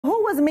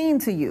was mean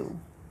to you?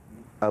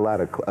 A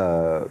lot of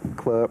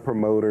club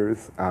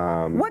promoters.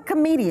 What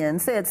comedian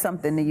said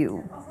something to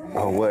you?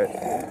 Oh, what?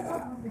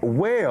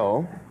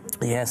 Well.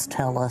 Yes,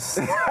 tell us.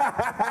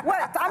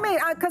 What? I mean,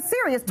 because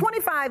serious,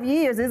 25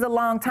 years is a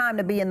long time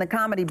to be in the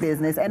comedy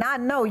business, and I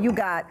know you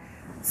got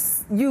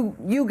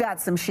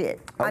some shit.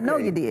 Okay. I know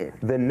you did.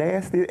 The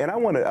nasty, and I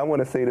want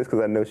to say this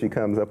because I know she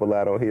comes up a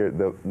lot on here.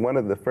 One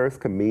of the first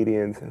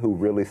comedians who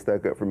really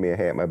stuck up for me and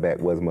had my back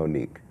was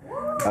Monique.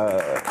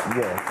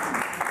 Yes.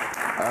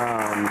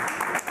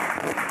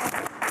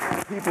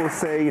 People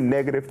say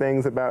negative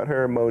things about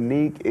her.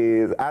 Monique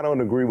is, I don't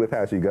agree with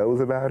how she goes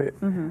about it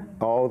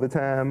all the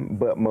time,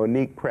 but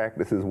Monique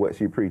practices what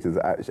she preaches.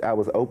 I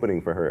was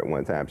opening for her at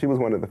one time. She was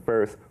one of the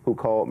first who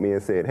called me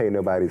and said, hey,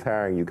 nobody's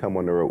hiring you, come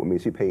on the road with me.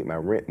 She paid my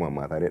rent one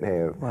month. I didn't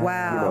have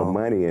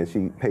money, and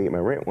she paid my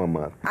rent one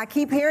month. I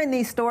keep hearing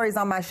these stories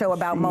on my show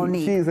about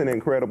Monique. She's an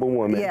incredible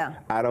woman. Yeah.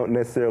 I don't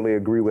necessarily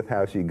agree with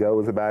how she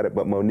goes about it,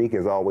 but Monique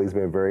has always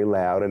been very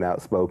loud and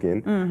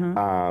outspoken.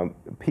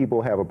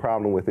 People have a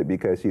problem with it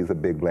because she's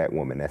a big black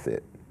woman. That's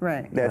it.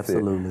 Right. That's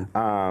Absolutely.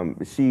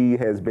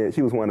 It.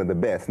 She was one of the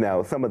best.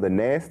 Now, some of the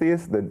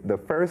nastiest, the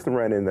first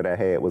run-in that I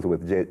had was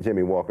with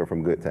Jimmy Walker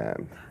from Good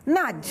Times.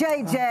 Not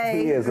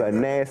JJ. He is a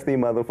nasty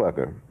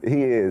motherfucker.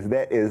 He is.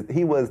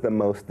 He was the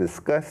most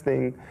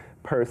disgusting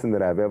person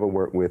that I've ever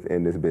worked with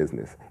in this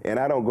business. And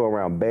I don't go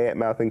around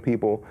bad-mouthing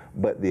people,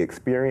 but the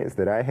experience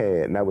that I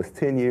had, and I was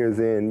 10 years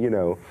in, you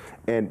know,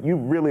 and you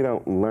really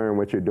don't learn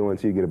what you're doing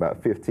until you get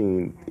about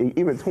 15,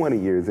 even 20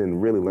 years in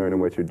really learning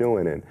what you're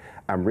doing. And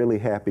I'm really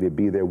happy to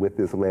be there with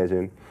this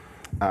legend.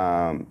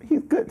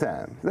 He's Good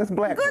Times. That's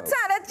black. Good Times.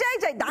 That's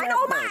JJ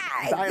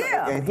Dynamite.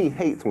 Yeah. And he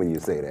hates when you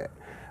say that.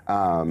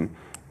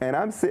 And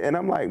I'm sitting, and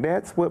I'm like,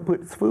 that's what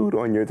puts food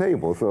on your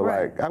table. So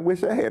like, I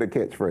wish I had a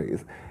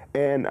catchphrase.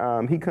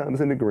 And he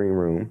comes in the green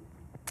room.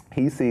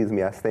 He sees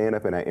me. I stand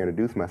up and I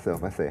introduce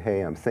myself. I say,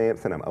 hey, I'm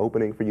Sampson. I'm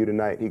opening for you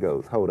tonight. He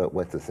goes, hold up,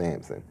 what's a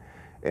Sampson?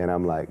 And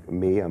I'm like,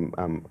 me,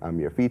 I'm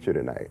your feature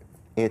tonight.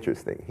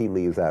 Interesting. He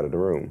leaves out of the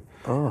room.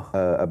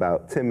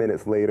 About 10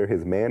 minutes later,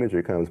 his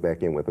manager comes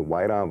back in with a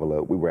white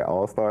envelope. We were at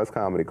All Stars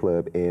Comedy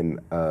Club in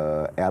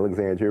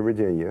Alexandria,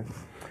 Virginia.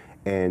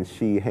 And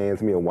she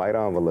hands me a white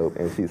envelope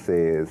and she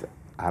says,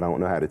 I don't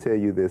know how to tell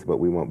you this, but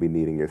we won't be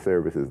needing your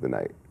services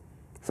tonight.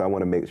 So I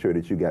want to make sure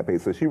that you got paid.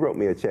 So she wrote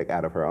me a check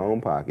out of her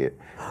own pocket,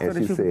 and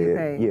she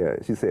said,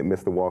 she said,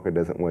 Mr. Walker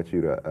doesn't want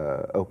you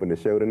to open the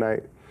show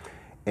tonight.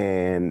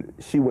 And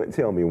she wouldn't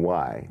tell me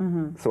why.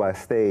 So I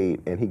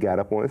stayed, and he got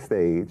up on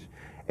stage,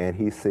 and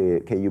he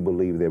said, can you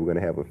believe they were going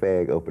to have a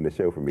fag open the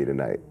show for me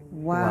tonight?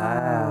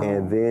 Wow.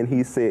 And then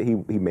he said, he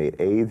made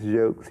AIDS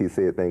jokes. He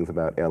said things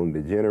about Ellen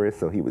DeGeneres,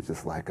 so he was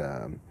just like,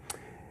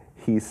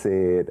 he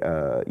said,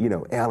 you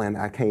know, Ellen,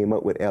 I came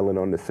up with Ellen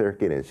on the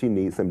circuit and she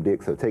needs some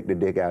dick, so take the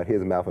dick out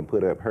his mouth and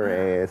put it up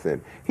her ass.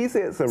 And he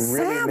said some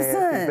really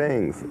nasty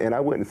things. And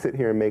I wouldn't sit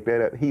here and make that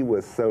up. He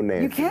was so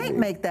nasty. You can't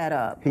make that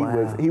up. He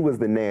was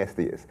the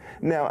nastiest.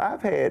 Now,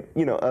 I've had,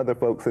 you know, other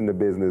folks in the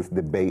business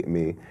debate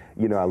me.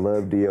 You know, I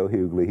love D.L.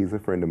 Hughley. He's a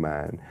friend of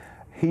mine.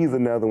 He's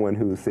another one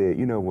who said,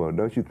 you know, well,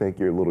 don't you think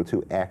you're a little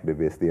too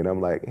activisty? And I'm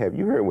like, have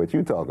you heard what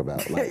you talk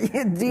about? Like,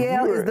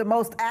 DL is the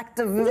most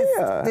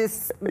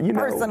activist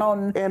person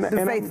on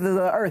the face of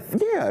the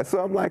earth. Yeah, so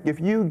I'm like, if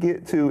you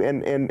get to,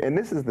 and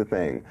this is the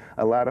thing,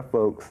 a lot of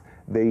folks,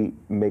 they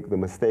make the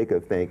mistake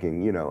of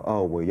thinking, you know,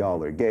 oh, well,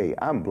 y'all are gay.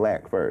 I'm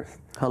black first.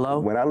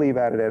 Hello? When I leave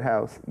out of that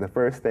house, the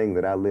first thing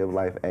that I live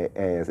life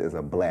as is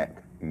a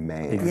black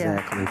man.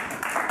 Exactly.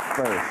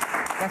 First.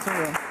 That's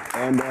real.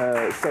 And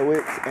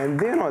and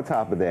then on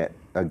top of that,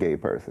 a gay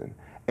person.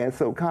 And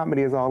so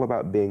comedy is all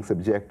about being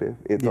subjective.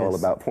 It's all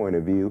about point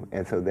of view.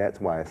 And so that's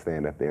why I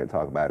stand up there and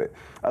talk about it.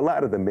 A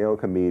lot of the male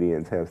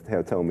comedians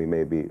have told me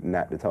maybe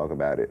not to talk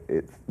about it.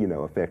 It's, you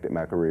know, affected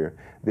my career.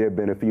 There have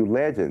been a few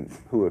legends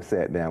who have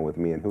sat down with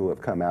me and who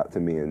have come out to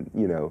me and,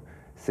 you know,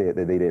 said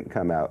that they didn't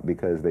come out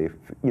because they,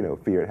 you know,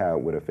 feared how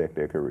it would affect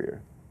their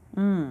career.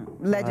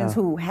 Legends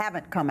who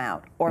haven't come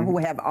out or who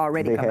have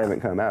already come out. They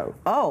haven't come out.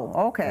 Oh,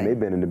 okay. And they've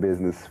been in the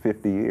business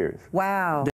 50 years. Wow.